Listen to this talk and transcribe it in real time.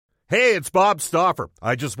Hey, it's Bob Stauffer.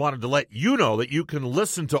 I just wanted to let you know that you can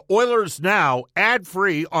listen to Oilers Now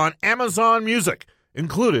ad-free on Amazon Music,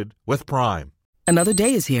 included with Prime. Another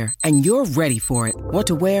day is here, and you're ready for it. What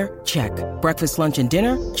to wear? Check. Breakfast, lunch, and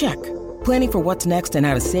dinner? Check. Planning for what's next and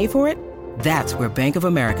how to save for it? That's where Bank of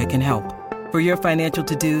America can help. For your financial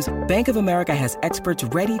to-dos, Bank of America has experts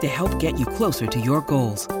ready to help get you closer to your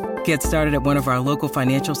goals. Get started at one of our local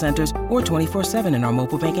financial centers or 24/7 in our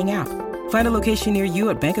mobile banking app. Find a location near you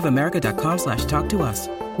at bankofamerica.com/talktous.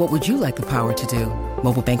 What would you like the power to do?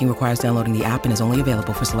 Mobile banking requires downloading the app and is only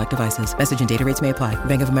available for select devices. Message and data rates may apply.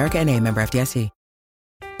 Bank of America N.A., member FDIC.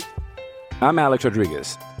 I'm Alex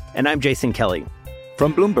Rodriguez. And I'm Jason Kelly.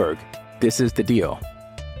 From Bloomberg, this is The Deal.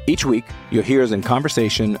 Each week, you'll hear us in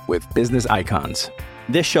conversation with business icons.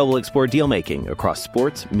 This show will explore deal-making across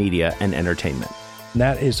sports, media, and entertainment.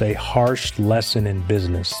 That is a harsh lesson in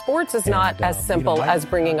business. Sports is not as simple as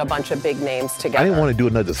bringing a bunch of big names together. I didn't want to do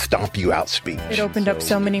another stomp you out speech. It opened up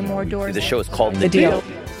so many more doors. The show is called The Deal.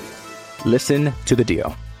 Listen to The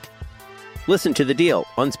Deal. Listen to The Deal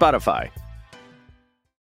on Spotify.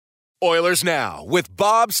 Oilers Now with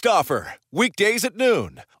Bob Stauffer. Weekdays at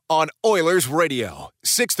noon on Oilers Radio,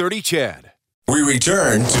 630 CHED. We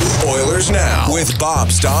return to Oilers Now with Bob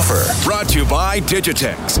Stauffer. Brought to you by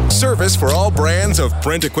Digitex. Service for all brands of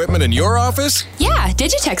print equipment in your office? Yeah,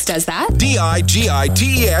 Digitex does that. Digitex.ca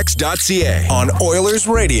on Oilers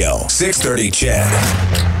Radio, 630 CHED.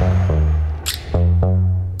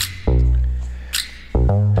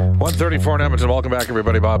 1:34 in Edmonton. Welcome back,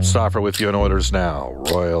 everybody. Bob Stauffer with you on Oilers Now.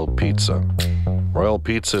 Royal Pizza. Royal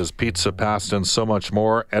Pizza is pizza, pasta, and so much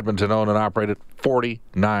more. Edmonton owned and operated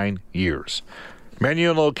 49 years. Menu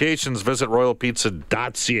and locations, visit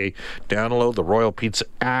royalpizza.ca. Download the Royal Pizza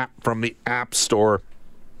app from the App Store.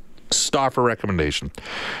 Stauffer recommendation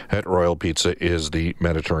at Royal Pizza is the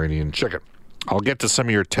Mediterranean chicken. I'll get to some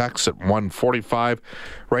of your texts at 1:45.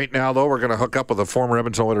 Right now, though, we're going to hook up with a former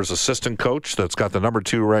Edmonton Oilers assistant coach that's got the number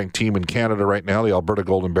 2 ranked team in Canada right now, the Alberta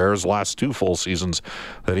Golden Bears. Last 2 full seasons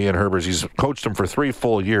that Ian Herbers, he's coached them for 3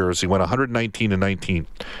 full years. He went 119-19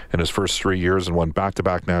 in his first 3 years and won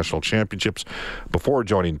back-to-back national championships before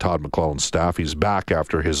joining Todd McLellan's staff. He's back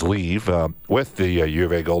after his leave with the U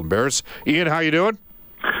of A Golden Bears. Ian, how you doing?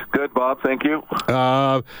 Good, Bob. Thank you.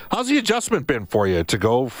 How's the adjustment been for you to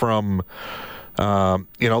go from,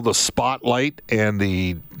 the spotlight and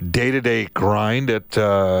the day-to-day grind at,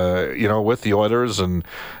 with the Oilers and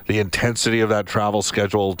the intensity of that travel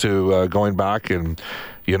schedule to going back and,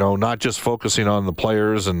 not just focusing on the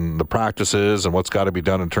players and the practices and what's got to be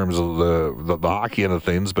done in terms of the hockey and the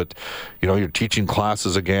things, but, you're teaching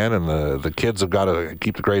classes again and the kids have got to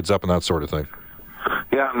keep the grades up and that sort of thing.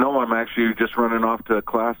 Yeah, no, I'm actually just running off to a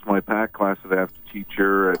class, my PAC class that I have to teach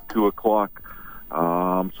here at 2 o'clock.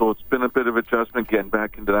 So it's been a bit of adjustment getting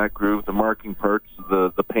back into that groove. The marking part's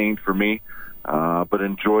the pain for me, but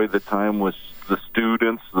enjoy the time with the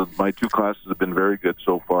students. My 2 classes have been very good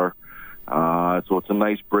so far. So it's a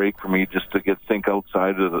nice break for me just to think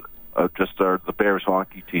outside of the Bears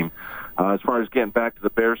hockey team. As far as getting back to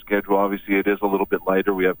the Bears schedule, obviously it is a little bit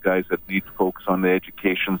lighter. We have guys that need to focus on the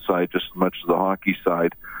education side just as much as the hockey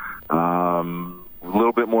side. A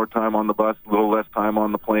little bit more time on the bus, a little less time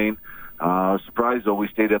on the plane. Surprised though, we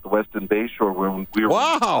stayed at the Westin Bayshore when we were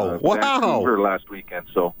in Vancouver last weekend.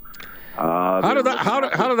 So how did that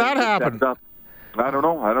happen? I don't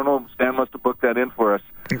know. Stan must have booked that in for us.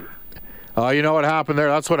 You know what happened there?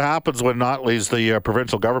 That's what happens when Notley's the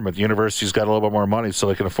provincial government. The university's got a little bit more money, so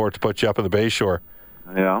they can afford to put you up in the Bayshore.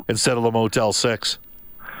 Yeah. Instead of the Motel 6.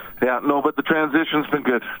 Yeah, no, but the transition's been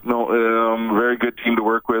good. No, very good team to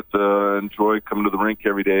work with. Enjoy coming to the rink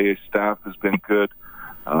every day. Staff has been good.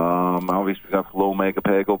 Obviously, we got Flo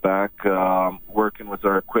Megapago back, working with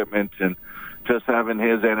our equipment and just having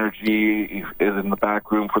his energy is in the back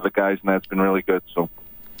room for the guys, and that's been really good. So.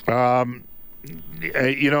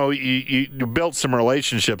 You built some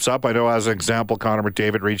relationships up. I know, as an example, Connor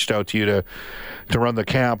McDavid reached out to you to run the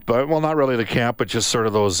camp. Well, not really the camp, but just sort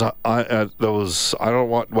of those I don't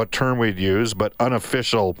know what term we'd use, but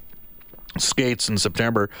unofficial skates in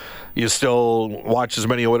September. You still watch as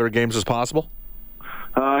many Oilers games as possible?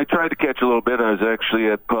 I tried to catch a little bit. I was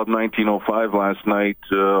actually at Club 1905 last night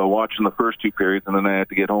watching the first 2 periods, and then I had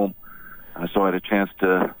to get home. So I had a chance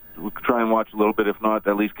to try and watch a little bit. If not,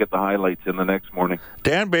 at least get the highlights in the next morning.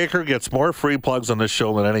 Dan Baker gets more free plugs on this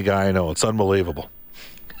show than any guy I know. It's unbelievable.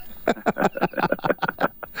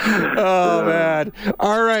 Oh, man.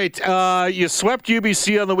 All right. You swept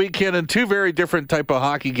UBC on the weekend in two very different type of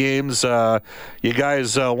hockey games. You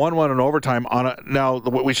guys won one in overtime. Now,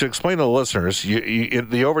 what we should explain to the listeners,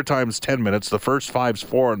 the overtime's 10 minutes. The first 5's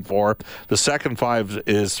 4-on-4. The second 5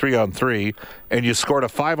 is 3-on-3. And you scored a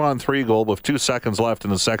 5-on-3 goal with 2 seconds left in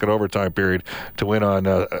the second overtime period to win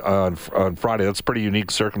on Friday. That's a pretty unique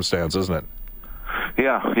circumstance, isn't it?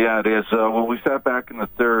 Yeah, it is. Well, we sat back in the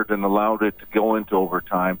third and allowed it to go into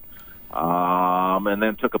overtime, and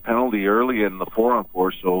then took a penalty early in the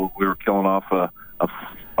 4-on-4, so we were killing off a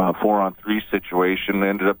 4-on-3 situation. They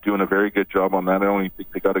ended up doing a very good job on that. I only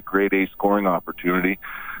think they got a grade A scoring opportunity.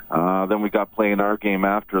 Then we got playing our game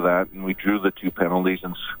after that, and we drew the 2 penalties,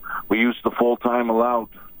 and we used the full time allowed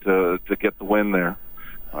to get the win there.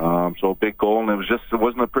 So a big goal, and it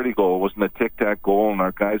wasn't a pretty goal. It wasn't a tic-tac goal, and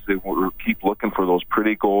our guys, they keep looking for those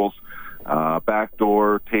pretty goals,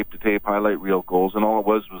 backdoor, tape-to-tape, highlight reel goals, and all it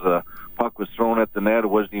was a puck was thrown at the net. It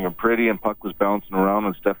wasn't even pretty, and puck was bouncing around,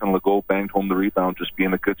 and Stefan Legault banged home the rebound, just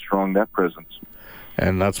being a good, strong net presence.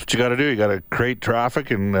 And that's what you got to do. You got to create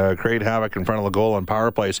traffic and create havoc in front of the goal on power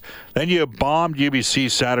plays. Then you bombed UBC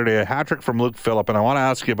Saturday, a hat-trick from Luke Phillip, and I want to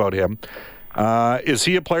ask you about him. Is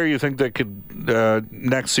he a player you think that could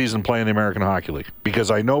next season play in the American Hockey League?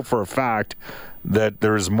 Because I know for a fact that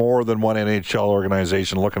there's more than one NHL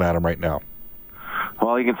organization looking at him right now.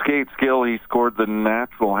 Well, he can skate skill. He scored the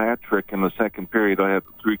natural hat trick in the second period. I had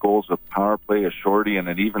 3 goals, a power play, a shorty, and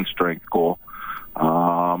an even strength goal.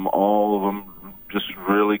 All of them just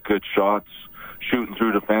really good shots, shooting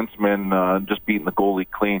through defensemen, just beating the goalie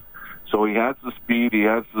clean. So he has the speed, he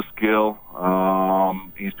has the skill.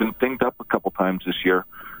 He's been dinged up a couple times this year,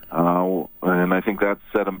 and I think that's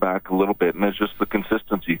set him back a little bit. And it's just the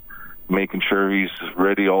consistency, making sure he's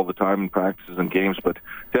ready all the time in practices and games. But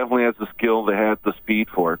definitely has the skill, they had the speed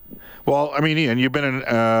for it. Well, I mean, Ian, you've been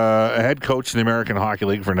a head coach in the American Hockey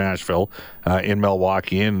League for Nashville, in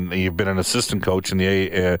Milwaukee, and you've been an assistant coach in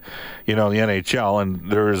the NHL.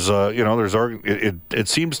 And it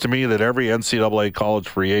seems to me that every NCAA college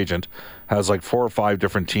free agent has like 4 or 5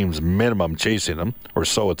 different teams minimum chasing them, or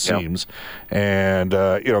so it seems. Yep. And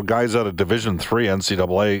guys out of Division III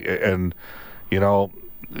NCAA, and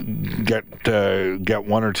get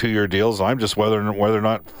 1 or 2 year deals. I'm just whether or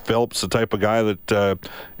not Phillips the type of guy that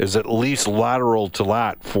is at least lateral to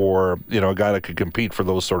lat for a guy that could compete for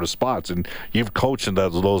those sort of spots. And you've coached at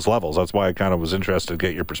those levels. That's why I kind of was interested to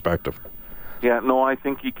get your perspective. Yeah, no, I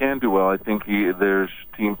think he can do well. I think there's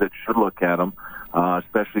teams that should look at him,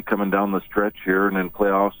 especially coming down the stretch here and in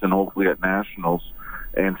playoffs and hopefully at nationals,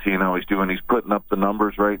 and seeing how he's doing. He's putting up the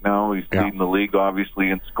numbers right now. He's leading the league, obviously,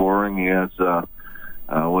 in scoring. He has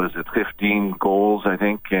 15 goals, I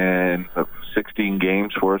think, and 16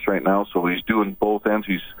 games for us right now. So he's doing both ends.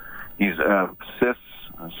 He's assists,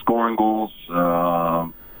 scoring goals,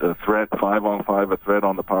 a threat 5-on-5, a threat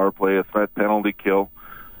on the power play, a threat penalty kill.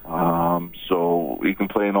 So he can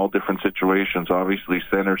play in all different situations. Obviously,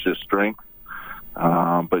 center's his strength.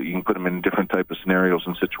 But you can put him in different type of scenarios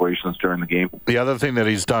and situations during the game. The other thing that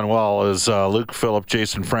he's done well is Luke Phillip,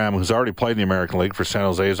 Jason Fram, who's already played in the American League for San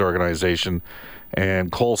Jose's organization,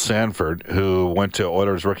 and Cole Sanford, who went to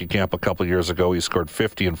Oilers rookie camp a couple of years ago. He scored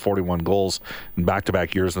 50 and 41 goals in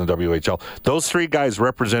back-to-back years in the WHL. Those 3 guys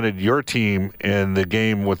represented your team in the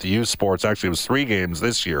game with the youth sports. Actually, it was 3 games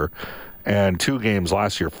this year and 2 games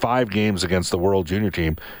last year, 5 games against the World Junior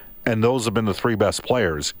team. And those have been the 3 best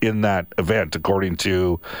players in that event, according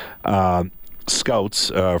to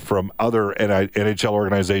scouts from other NHL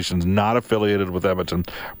organizations not affiliated with Edmonton,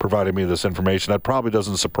 provided me this information. That probably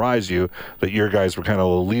doesn't surprise you that your guys were kind of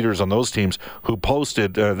the leaders on those teams who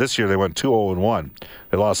posted this year. They went 2-0-1.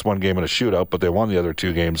 They lost 1 game in a shootout, but they won the other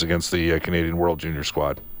 2 games against the Canadian World Junior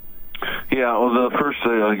squad. Yeah, well, the first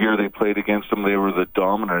year they played against them, they were the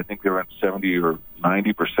dominant. I think they were at 70 or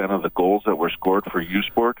 90% of the goals that were scored for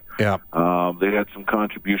U-Sport. Yeah. They had some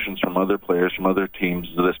contributions from other players from other teams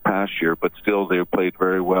this past year, but still they played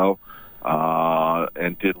very well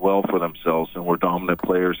and did well for themselves and were dominant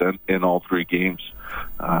players in all 3 games.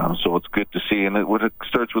 So it's good to see. And it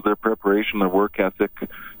starts with their preparation, their work ethic.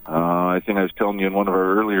 I think I was telling you in one of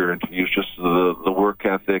our earlier interviews, just the work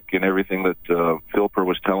ethic and everything that Philper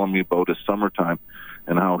was telling me about his summertime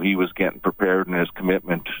and how he was getting prepared and his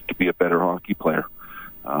commitment to be a better hockey player.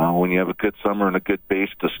 When you have a good summer and a good base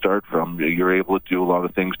to start from, you're able to do a lot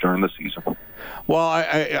of things during the season. Well,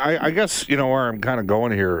 I guess, where I'm kind of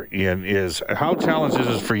going here, Ian, is how challenging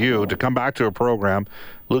is it for you to come back to a program?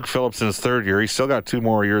 Luke Phillips in his 3rd year, he's still got 2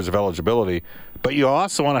 more years of eligibility, but you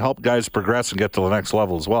also want to help guys progress and get to the next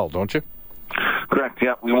level as well, don't you? Correct,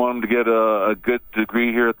 yeah. We want them to get a good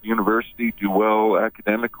degree here at the university, do well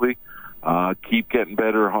academically, keep getting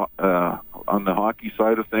better on the hockey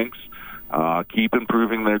side of things, keep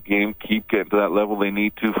improving their game, keep getting to that level they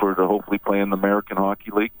need to hopefully play in the American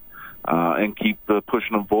Hockey League, and keep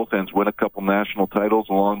pushing them both ends, win a couple national titles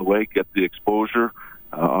along the way, get the exposure.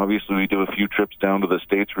 Obviously, we do a few trips down to the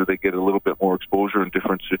States where they get a little bit more exposure in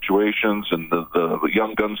different situations, and the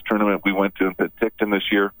Young Guns tournament we went to in Penticton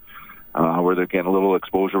this year, where they're getting a little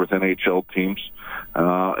exposure with NHL teams,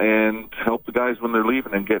 and help the guys when they're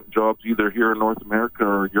leaving and get jobs either here in North America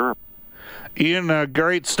or Europe. Ian,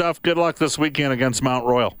 great stuff. Good luck this weekend against Mount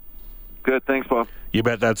Royal. Good. Thanks, Bob. You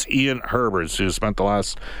bet. That's Ian Herbers, who spent the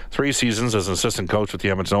last 3 seasons as an assistant coach with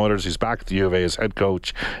the Edmonton Oilers. He's back at the U of A as head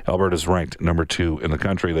coach. Alberta's ranked number 2 in the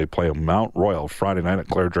country. They play Mount Royal Friday night at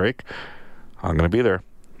Clare Drake. I'm going to be there.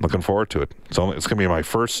 Looking forward to it. It's going to be my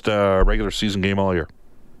first regular season game all year.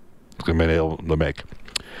 It's going to be able to make.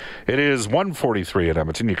 It is 1:43 at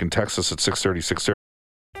Edmonton. You can text us at 630-630.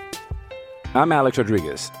 I'm Alex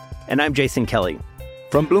Rodriguez. And I'm Jason Kelly.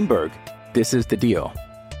 From Bloomberg, this is The Deal.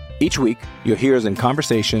 Each week, you'll hear us in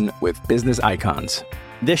conversation with business icons.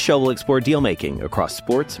 This show will explore deal-making across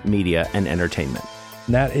sports, media, and entertainment.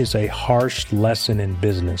 That is a harsh lesson in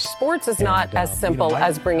business. Sports is not as simple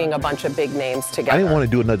as bringing a bunch of big names together. I didn't want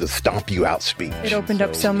to do another stomp you out speech. It opened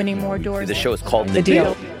up so many more doors. The show is called The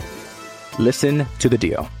Deal. Listen to The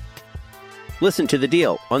Deal. Listen to The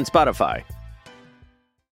Deal on Spotify.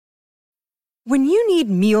 When you need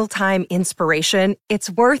mealtime inspiration,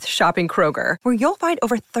 it's worth shopping Kroger, where you'll find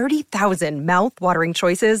over 30,000 mouth-watering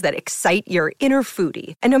choices that excite your inner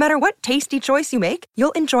foodie. And no matter what tasty choice you make,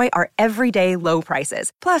 you'll enjoy our everyday low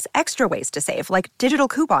prices, plus extra ways to save, like digital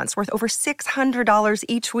coupons worth over $600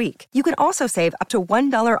 each week. You can also save up to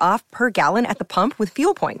 $1 off per gallon at the pump with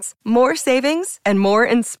fuel points. More savings and more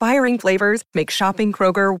inspiring flavors make shopping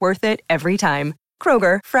Kroger worth it every time.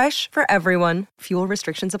 Kroger, fresh for everyone. Fuel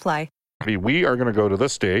restrictions apply. We are going to go to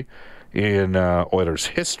this day in Oilers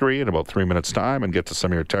history in about 3 minutes' time and get to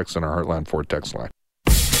some of your texts on our Heartland Ford text line.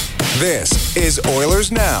 This is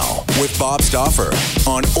Oilers Now with Bob Stauffer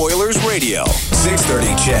on Oilers Radio,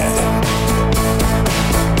 630 CHED.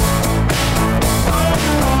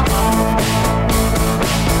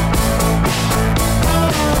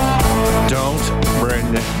 Don't bring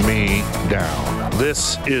me down.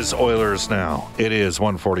 This is Oilers Now. It is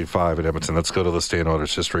 1:45 at Edmonton. Let's go to this day in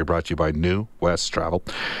Oilers history, brought to you by New West Travel.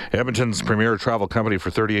 Edmonton's premier travel company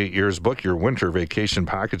for 38 years. Book your winter vacation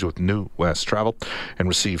package with New West Travel and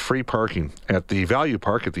receive free parking at the Value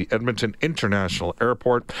Park at the Edmonton International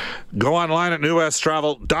Airport. Go online at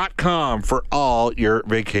newwesttravel.com for all your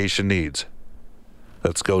vacation needs.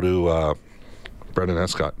 Let's go to Brendan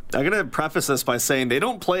Escott. I'm going to preface this by saying they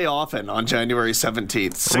don't play often on January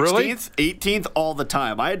 17th. 16th, Really? 18th, all the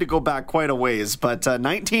time. I had to go back quite a ways. But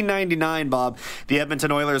 1999, Bob, the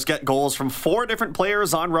Edmonton Oilers get goals from 4 different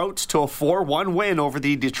players en route to a 4-1 win over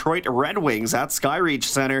the Detroit Red Wings at Skyreach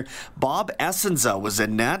Center. Bob Essenza was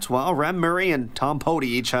in net, while Rem Murray and Tom Pody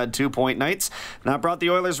each had 2-point nights. And that brought the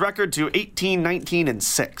Oilers' record to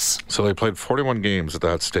 18-19-6. So they played 41 games at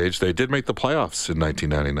that stage. They did make the playoffs in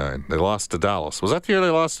 1999. They lost to Dallas. Was that the year they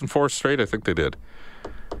lost in 4 straight? I think they did.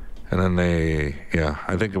 And then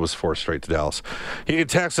I think it was 4 straight to Dallas. You can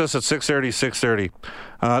text us at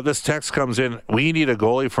 630-630. This text comes in, we need a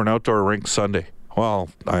goalie for an outdoor rink Sunday. Well,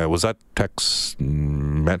 was that text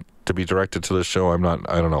meant to be directed to this show? I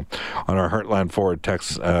don't know. On our Heartland Ford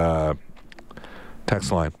text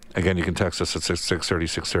line. Again, you can text us at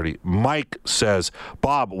 630-630. Mike says,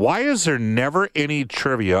 Bob, why is there never any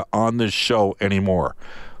trivia on this show anymore?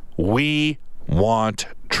 We want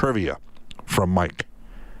trivia, from Mike.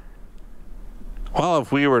 Well,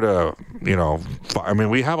 if we were to,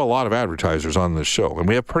 we have a lot of advertisers on this show, and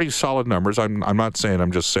we have pretty solid numbers. I'm not saying,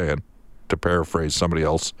 I'm just saying, to paraphrase somebody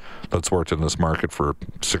else that's worked in this market for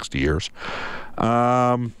 60 years.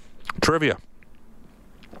 Trivia.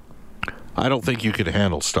 I don't think you could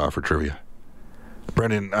handle Stauffer trivia.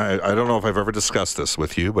 Brendan, I don't know if I've ever discussed this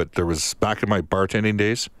with you, but there was, back in my bartending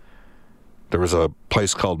days, there was a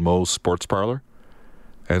place called Moe's Sports Parlor,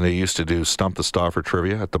 and they used to do Stump the Stauffer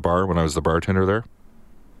trivia at the bar when I was the bartender there.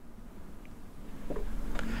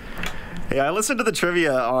 Hey, I listen to the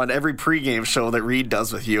trivia on every pregame show that Reed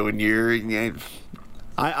does with you, and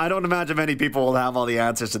I don't imagine many people will have all the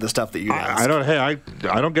answers to the stuff that you ask. I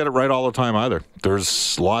don't get it right all the time either.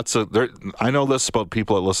 There's lots of I know this about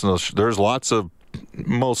people that listen to there's lots of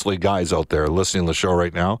mostly guys out there listening to the show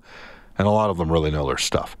right now, and a lot of them really know their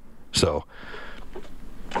stuff. So,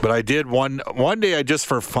 but I did one day, I just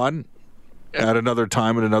for fun, at another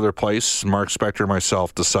time in another place, Mark Spector and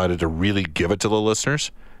myself decided to really give it to the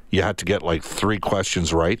listeners. You had to get like 3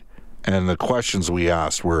 questions right, and the questions we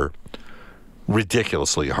asked were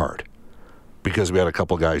ridiculously hard because we had a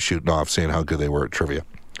couple guys shooting off saying how good they were at trivia.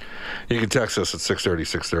 You can text us at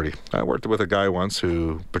 630-630. I worked with a guy once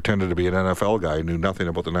who pretended to be an NFL guy, knew nothing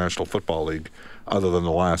about the National Football League other than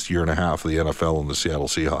the last year and a half of the NFL and the Seattle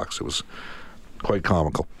Seahawks. It was quite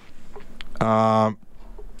comical.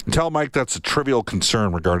 Tell Mike that's a trivial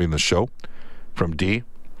concern regarding the show, from D.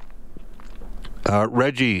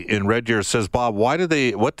 Reggie in Red Deer says, Bob, what did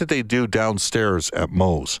they do downstairs at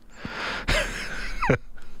Moe's?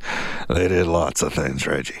 They did lots of things,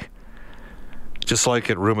 Reggie. Just like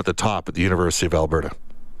at Room at the Top at the University of Alberta,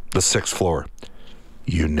 the 6th floor.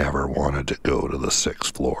 You never wanted to go to the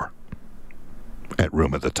 6th floor at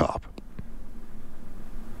Room at the Top.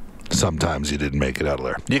 Sometimes you didn't make it out of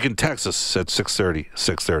there. You can text us at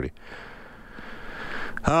 630-630.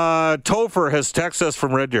 Topher has texted us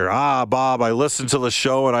from Red Deer. Bob, I listened to the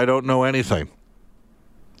show and I don't know anything.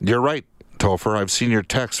 You're right, Topher. I've seen your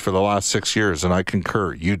text for the last 6 years and I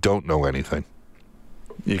concur. You don't know anything.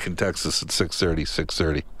 You can text us at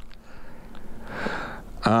 630-630.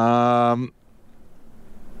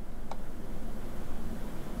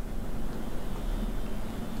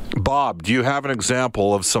 Bob, do you have an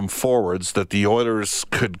example of some forwards that the Oilers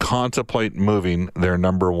could contemplate moving their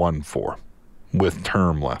number 1 for with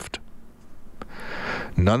term left?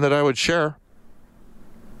 None that I would share.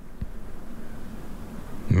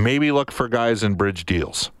 Maybe look for guys in bridge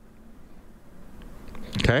deals.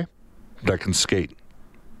 Okay? That can skate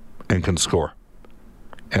and can score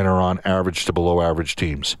and are on average to below average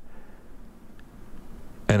teams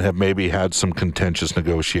and have maybe had some contentious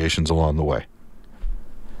negotiations along the way.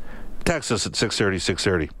 Text us at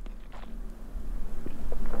 630-630.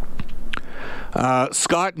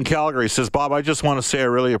 Scott in Calgary says, Bob, I just want to say I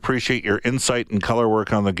really appreciate your insight and color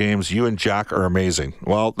work on the games. You and Jack are amazing.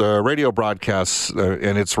 Well, the radio broadcasts,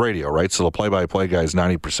 and it's radio, right? So the play-by-play guy is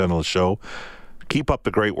 90% of the show. Keep up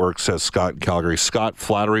the great work, says Scott in Calgary. Scott,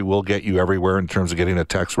 flattery will get you everywhere in terms of getting a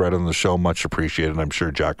text read on the show. Much appreciated. I'm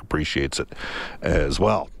sure Jack appreciates it as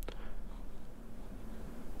well.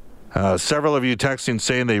 Several of you texting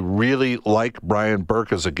saying they really like Brian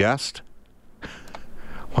Burke as a guest.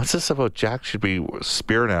 What's this about Jack should be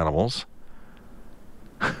spirit animals?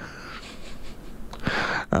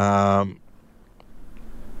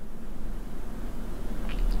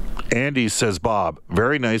 Andy says, Bob,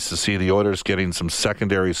 very nice to see the Oilers getting some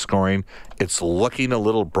secondary scoring. It's looking a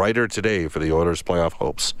little brighter today for the Oilers' playoff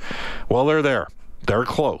hopes. Well, they're there. They're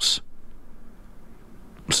close.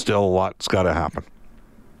 Still a lot's got to happen.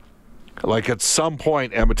 Like at some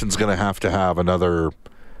point, Edmonton's going to have another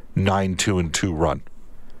 9-2-2 run.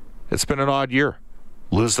 It's been an odd year.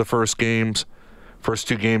 Lose the first 2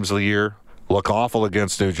 games of the year. Look awful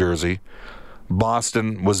against New Jersey.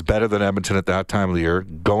 Boston was better than Edmonton at that time of the year.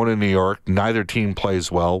 Going to New York, neither team plays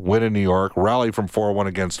well. Win in New York, rally from 4-1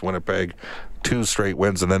 against Winnipeg, 2 straight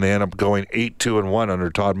wins, and then they end up going 8-2-1 under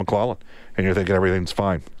Todd McLellan. And you're thinking everything's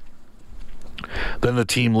fine. Then the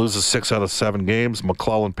team loses 6 out of 7 games.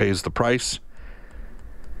 McLellan pays the price.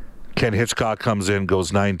 Ken Hitchcock comes in,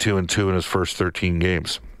 goes 9-2-2 in his first 13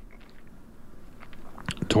 games.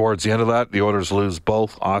 Towards the end of that, the Oilers lose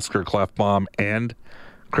both Oscar Klefbom and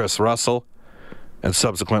Chris Russell, and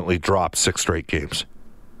subsequently drop 6 straight games.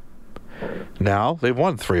 Now, they've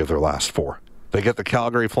won 3 of their last 4. They get the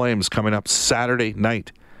Calgary Flames coming up Saturday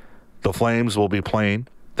night. The Flames will be playing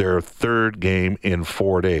their 3rd game in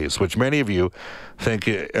 4 days, which many of you think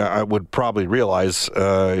I would probably realize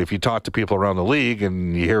if you talk to people around the league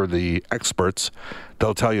and you hear the experts,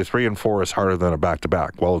 they'll tell you 3 and 4 is harder than a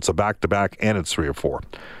back-to-back. Well, it's a back-to-back and it's 3 or 4.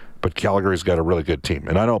 But Calgary's got a really good team.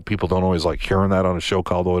 And I know people don't always like hearing that on a show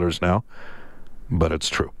called Oilers Now, but it's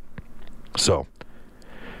true. So,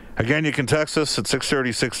 again, you can text us at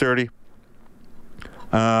 630-630.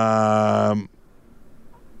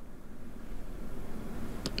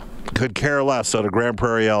 Could care less out of Grand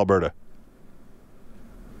Prairie, Alberta.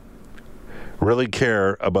 Really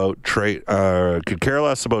care about trade. Could care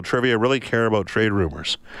less about trivia. Really care about trade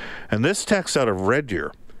rumors. And this text out of Red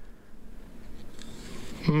Deer.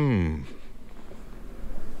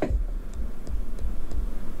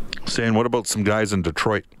 Saying, what about some guys in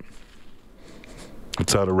Detroit?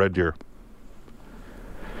 It's out of Red Deer.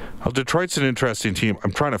 Well, Detroit's an interesting team.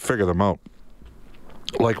 I'm trying to figure them out.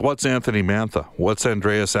 Like, what's Anthony Mantha? What's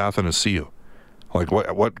Andreas Athanasiou? Like,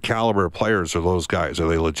 what caliber of players are those guys? Are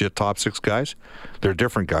they legit top 6 guys? They're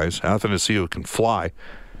different guys. Athanasiou can fly.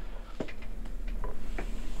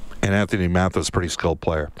 And Anthony Mantha's a pretty skilled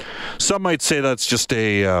player. Some might say that's just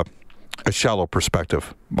a a shallow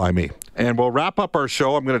perspective by me. And we'll wrap up our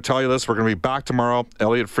show. I'm going to tell you this. We're going to be back tomorrow.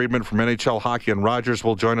 Elliot Friedman from NHL Hockey and Rogers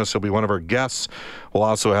will join us. He'll be one of our guests. We'll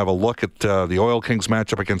also have a look at the Oil Kings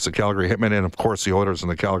matchup against the Calgary Hitmen and, of course, the Oilers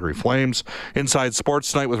and the Calgary Flames. Inside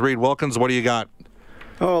Sports Tonight with Reed Wilkins. What do you got?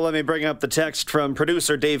 Oh, let me bring up the text from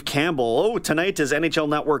producer Dave Campbell. Oh, tonight is NHL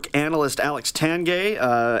Network analyst Alex Tangay,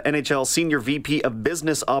 NHL Senior VP of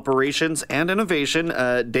Business Operations and Innovation,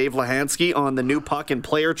 Dave Lahansky, on the new puck and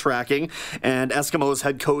player tracking, and Eskimos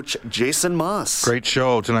head coach Jason Moss. Great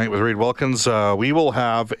show tonight with Reed Wilkins. We will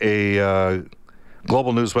have a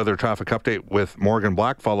Global News Weather Traffic Update with Morgan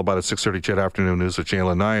Black, followed by the 6:30 CHED Afternoon News with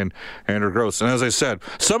Jalen Nye and Andrew Gross. And as I said,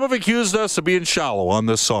 some have accused us of being shallow on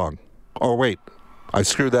this song. Oh, wait. I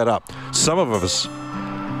screwed that up. Some of us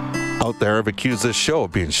out there have accused this show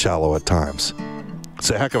of being shallow at times. It's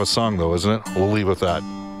a heck of a song, though, isn't it? We'll leave with that.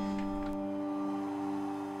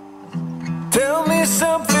 Tell me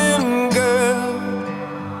something, girl.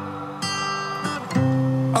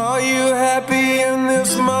 Are you happy in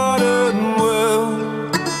this modern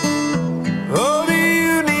world? Or do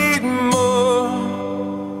you need more?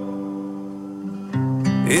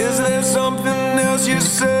 Is there something else you're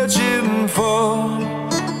searching for?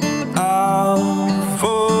 I'm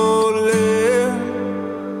falling.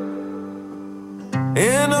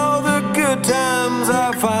 In all the good times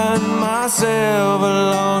I find myself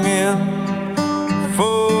longing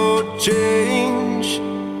for change,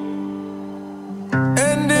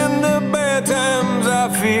 and in the bad times I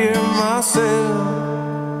fear myself.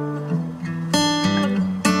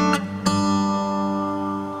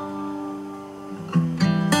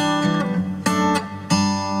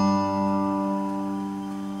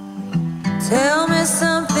 Tell me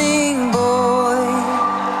something, boy.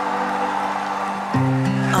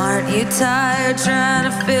 Aren't you tired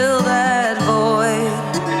trying to fill that void?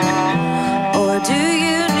 Or do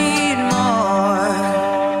you need more?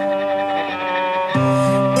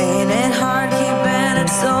 Ain't it hard keeping it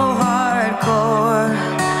so hardcore?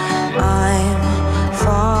 I'm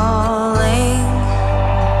falling.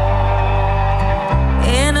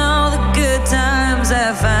 In all the good times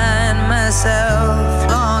I find myself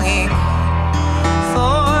longing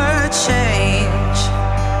for change,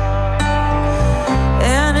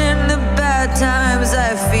 and in the bad times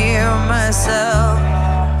I fear myself.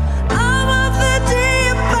 I'm of the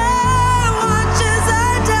deep end, watch as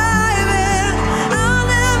I dive in. I'll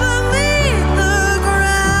never meet the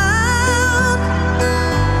ground.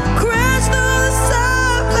 Crash through the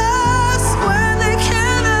surface when they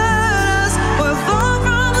can't hurt us. We're far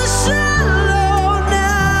from the shallow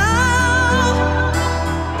now.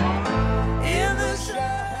 In the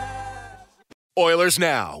Oilers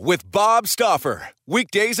Now with Bob Stauffer.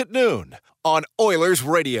 Weekdays at noon on Oilers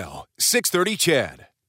Radio, 630 CHED.